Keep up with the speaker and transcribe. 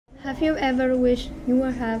Have you ever wished you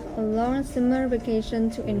would have a long summer vacation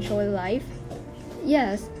to enjoy life?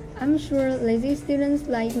 Yes, I'm sure lazy students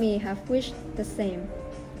like me have wished the same.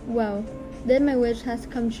 Well, then my wish has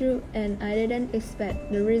come true and I didn't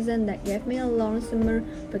expect the reason that gave me a long summer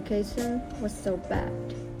vacation was so bad.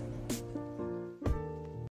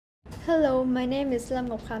 Hello, my name is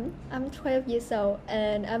Ngọc Khánh. I'm 12 years old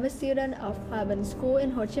and I'm a student of Hòa School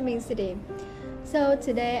in Ho Chi Minh City. So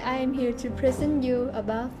today I am here to present you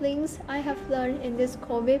about things I have learned in this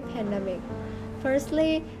COVID pandemic.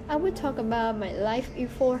 Firstly, I will talk about my life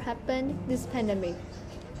before happened this pandemic.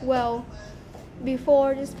 Well,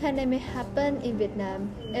 before this pandemic happened in Vietnam,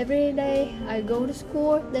 every day I go to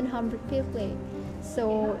school then home repeatedly.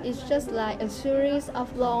 So it's just like a series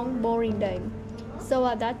of long, boring days. So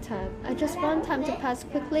at that time, I just want time to pass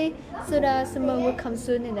quickly so that summer will come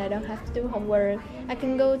soon and I don't have to do homework. I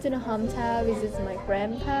can go to the hometown, visit my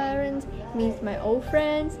grandparents, meet my old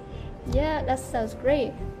friends. Yeah, that sounds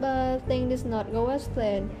great, but things did not go as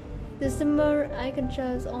planned. This summer, I can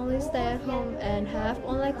just only stay at home and have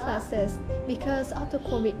online classes because of the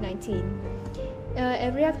COVID-19.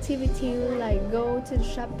 Every activity like go to the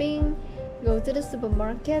shopping, go to the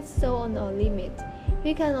supermarket, so on are limited.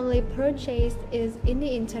 We can only purchase it in the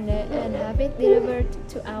internet and have it delivered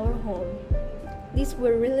to our home. These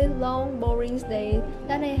were really long, boring days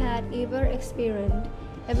that I had ever experienced.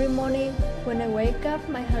 Every morning when I wake up,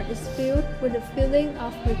 my heart is filled with a feeling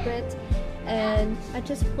of regret and I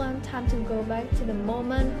just want time to go back to the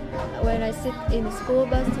moment when I sit in the school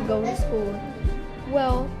bus to go to school.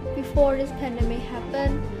 Well, before this pandemic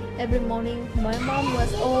happened, every morning my mom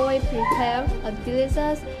was always prepare a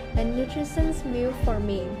delicious and nutritious meal for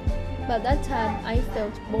me. But that time I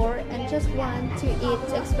felt bored and just want to eat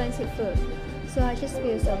expensive food. So I just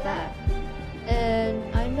feel so bad. And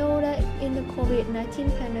I know that in the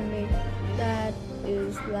COVID-19 pandemic that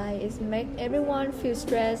is like it's make everyone feel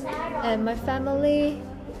stressed and my family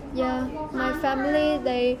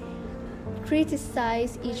they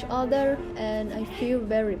criticize each other and I feel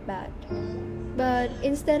very bad. But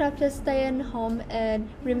instead of just staying home and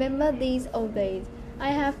remember these old days, I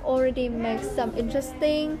have already made some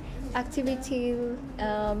interesting activities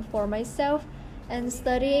for myself and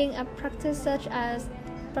studying a practice such as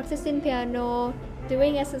practicing piano,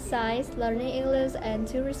 doing exercise, learning English, and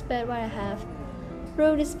to respect what I have.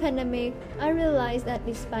 Through this pandemic, I realized that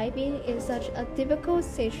despite being in such a difficult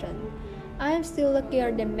situation, I am still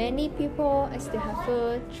luckier than many people. I still have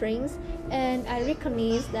food, drinks, and I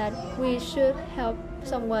recognize that we should help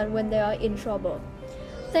someone when they are in trouble.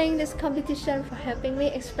 Thank this competition for helping me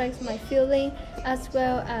express my feeling as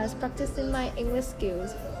well as practicing my English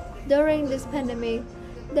skills. During this pandemic,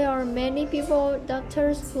 there are many people,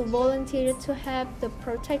 doctors who volunteered to help the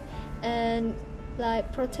protect and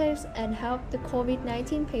help the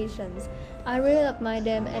COVID-19 patients. I really admire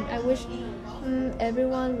them and I wish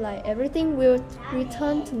everything will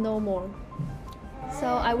return to normal. So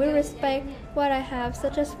I will respect what I have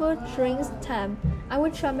such as food, drinks, time. I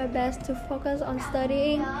will try my best to focus on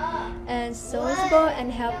studying and sociable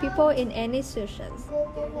and help people in any situations.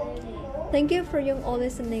 Thank you for your all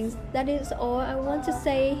listening. That is all I want to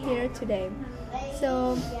say here today.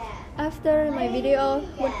 So after my video,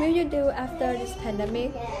 what will you do after this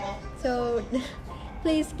pandemic? So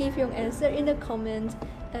please give your answer in the comments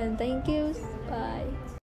and thank you. Bye.